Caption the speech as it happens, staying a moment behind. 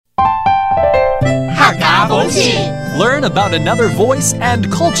家风情。Learn about another voice and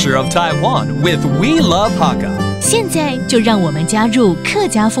culture of Taiwan with We Love Hakka。现在就让我们加入客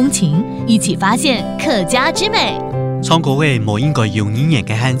家风情，一起发现客家之美。中國話無應該用語言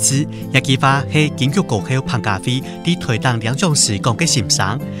嘅漢字，也記法係金曲歌后彭佳慧喺台當2小時講嘅欣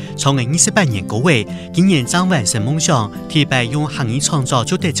賞。從28年嗰位，今年將完成夢想，提拔用行業創作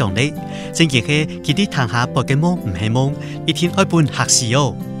就得獎勵。正嘅係佢哋談下博嘅夢唔係夢，一天開本學士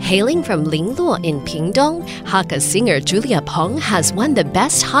哦。Hailing from Linluo in Pingtung, Hakka singer Julia Peng has won the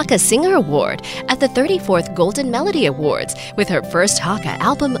Best Hakka Singer Award at the 34th Golden Melody Awards with her first Hakka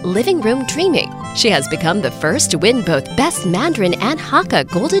album, Living Room Dreaming. She has become the first to win both Best Mandarin and Hakka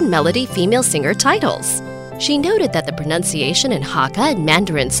Golden Melody Female Singer titles. She noted that the pronunciation in Hakka and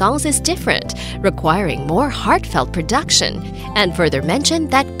Mandarin songs is different, requiring more heartfelt production, and further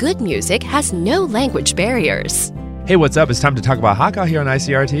mentioned that good music has no language barriers. Hey, what's up? It's time to talk about Hakka here on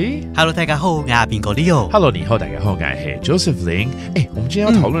ICRT. Hello， 大家好，我係邊個Leo。Hello， 你好，大家好，我係 Joseph Lin。我們今天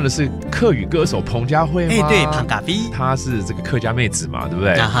要討論的是客語歌手彭佳慧嗎？對，彭佳慧，她是這個客家妹子嘛，對不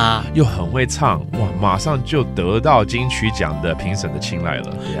對？又很會唱，哇，馬上就得到金曲獎的評審的青睞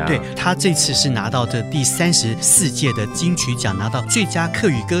了。對，她這次是拿到的第34屆的金曲獎，拿到最佳客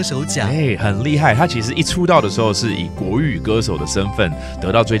語歌手獎。很厲害。她其實一出道的時候是以國語歌手的身份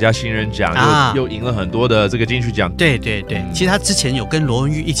得到最佳新人獎，又贏了很多的這個金曲獎。對對對，其實他之前有跟羅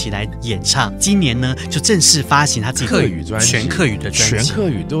文玉一起來演唱，今年呢就正式發行他自己客語專輯，全客語的專輯。全客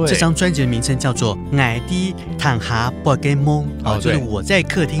語，對。這張專輯的名稱叫做《我的躺下博嘅夢》，就是我在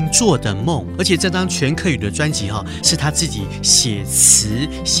客廳做的夢。而且這張全客語的專輯是他自己寫詞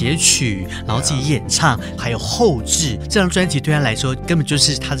寫曲，然後自己演唱，還有後製。這張專輯對他來說根本就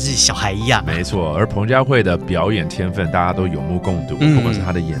是他自己小孩一樣。沒錯，而彭佳慧的表演天分大家都有目共睹，不管是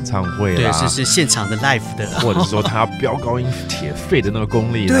他的演唱會啦，對，是現場的 live 的，或者說他飆高音鐵肺的那個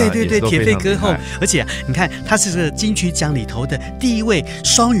功力，對對對，鐵肺歌后。而且你看，他是這個金曲獎裡頭的第一位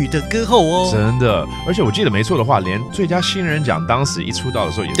雙語的歌后哦，真的。而且我記得沒錯的話，連最佳新人獎當時一出道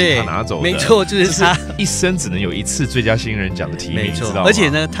的時候也是他拿走的，沒錯，就是他一生只能有一次最佳新人獎的提名，知道嗎？而且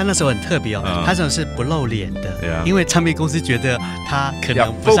呢，他那時候很特別哦，他這種是不露臉的，因為唱片公司覺得他可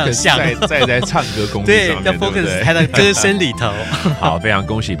能不上相，在唱歌功力上面，對，要 focus 他的歌聲裡頭。好，非常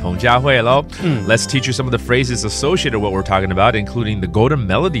恭喜彭佳慧咯。Let's teach you some of the phrases associated with what we're talking about, including the Golden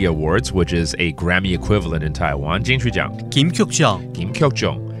Melody Awards, which is a Grammy equivalent in Taiwan. 金曲獎，金曲獎，金曲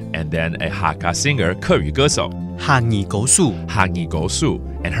獎 and then a Hakka singer, 客語歌手，客語歌手，客語歌手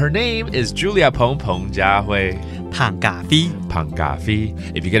and her name is Julia Peng, 彭佳慧。彭佳慧，彭佳慧。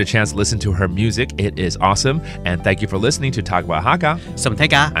If you get a chance to listen to her music, it is awesome. And thank you for listening to Talk About Hakka. 什麼大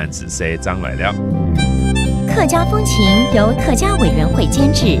家？俺只說張來了。客家風情由客家委員會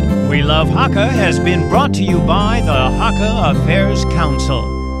監製。We Love Hakka has been brought to you by the Hakka Affairs Council.